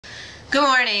Good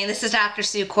morning, this is Dr.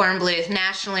 Sue Cornbluth,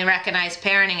 nationally recognized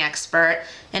parenting expert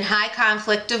in high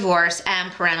conflict divorce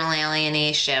and parental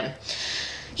alienation.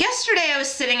 Yesterday I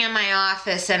was sitting in my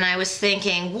office and I was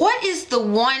thinking, what is the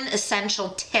one essential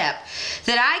tip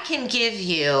that I can give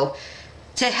you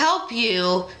to help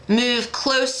you move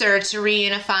closer to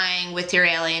reunifying with your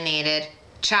alienated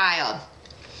child?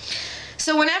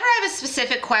 So whenever I have a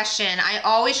specific question, I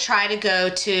always try to go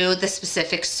to the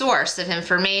specific source of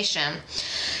information.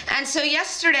 And so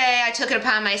yesterday I took it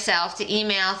upon myself to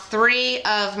email 3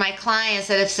 of my clients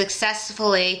that have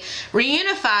successfully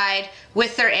reunified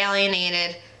with their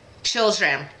alienated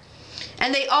children.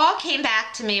 And they all came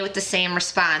back to me with the same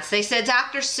response. They said,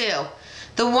 Dr. Sue,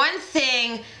 the one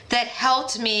thing that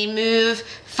helped me move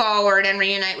forward and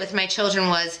reunite with my children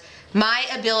was my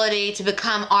ability to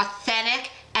become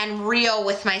authentic and real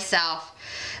with myself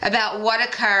about what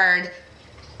occurred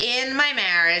in my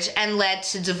marriage and led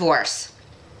to divorce.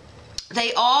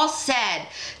 They all said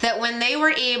that when they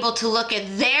were able to look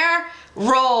at their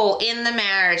role in the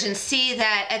marriage and see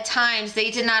that at times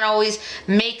they did not always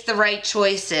make the right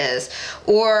choices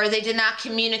or they did not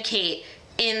communicate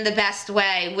in the best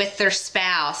way with their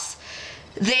spouse,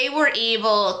 they were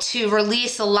able to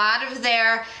release a lot of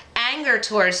their anger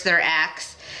towards their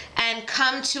ex and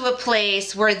come to a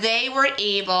place where they were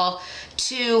able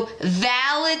to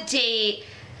validate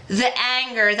the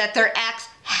anger that their ex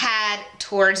had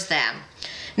towards them.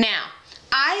 Now,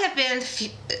 I have been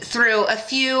through a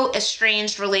few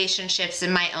estranged relationships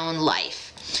in my own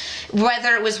life,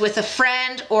 whether it was with a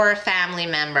friend or a family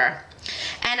member.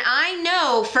 And I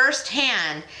know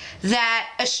firsthand that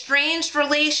estranged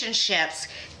relationships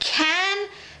can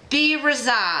be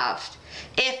resolved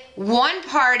if one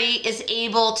party is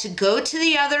able to go to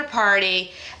the other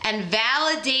party and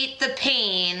validate the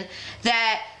pain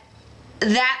that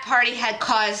that party had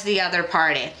caused the other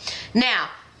party. Now,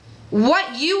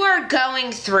 what you are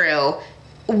going through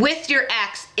with your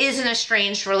ex is an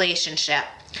estranged relationship.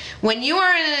 When you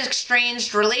are in an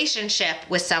estranged relationship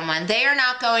with someone, they are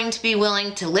not going to be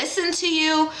willing to listen to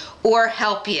you or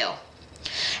help you.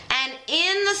 And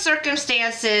in the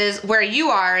circumstances where you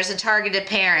are as a targeted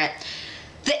parent,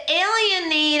 the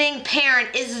alienating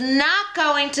parent is not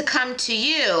going to come to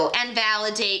you and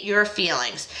validate your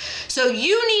feelings. So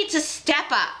you need to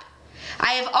step up.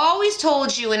 I have always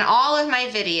told you in all of my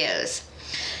videos,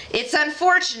 it's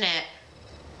unfortunate,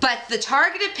 but the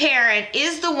targeted parent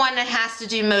is the one that has to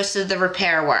do most of the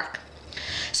repair work.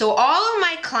 So all of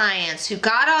my clients who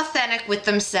got authentic with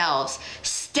themselves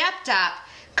stepped up,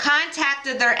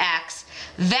 contacted their ex,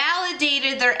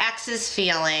 validated their ex's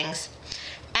feelings,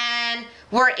 and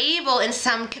were able in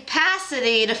some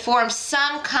capacity to form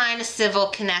some kind of civil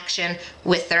connection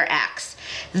with their ex.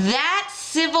 That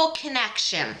civil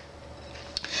connection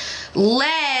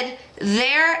led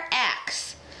their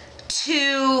ex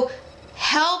to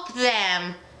help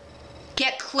them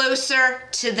get closer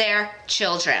to their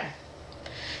children.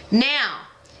 Now,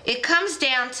 it comes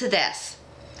down to this.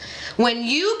 When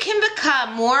you can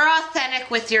become more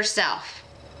authentic with yourself,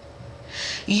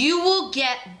 you will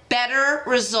get better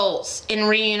results in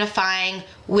reunifying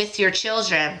with your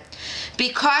children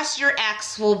because your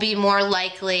ex will be more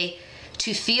likely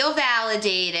to feel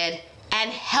validated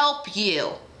and help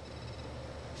you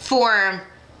form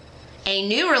a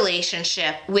new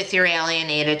relationship with your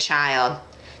alienated child.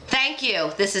 Thank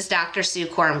you. This is Dr. Sue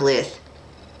Cornbluth.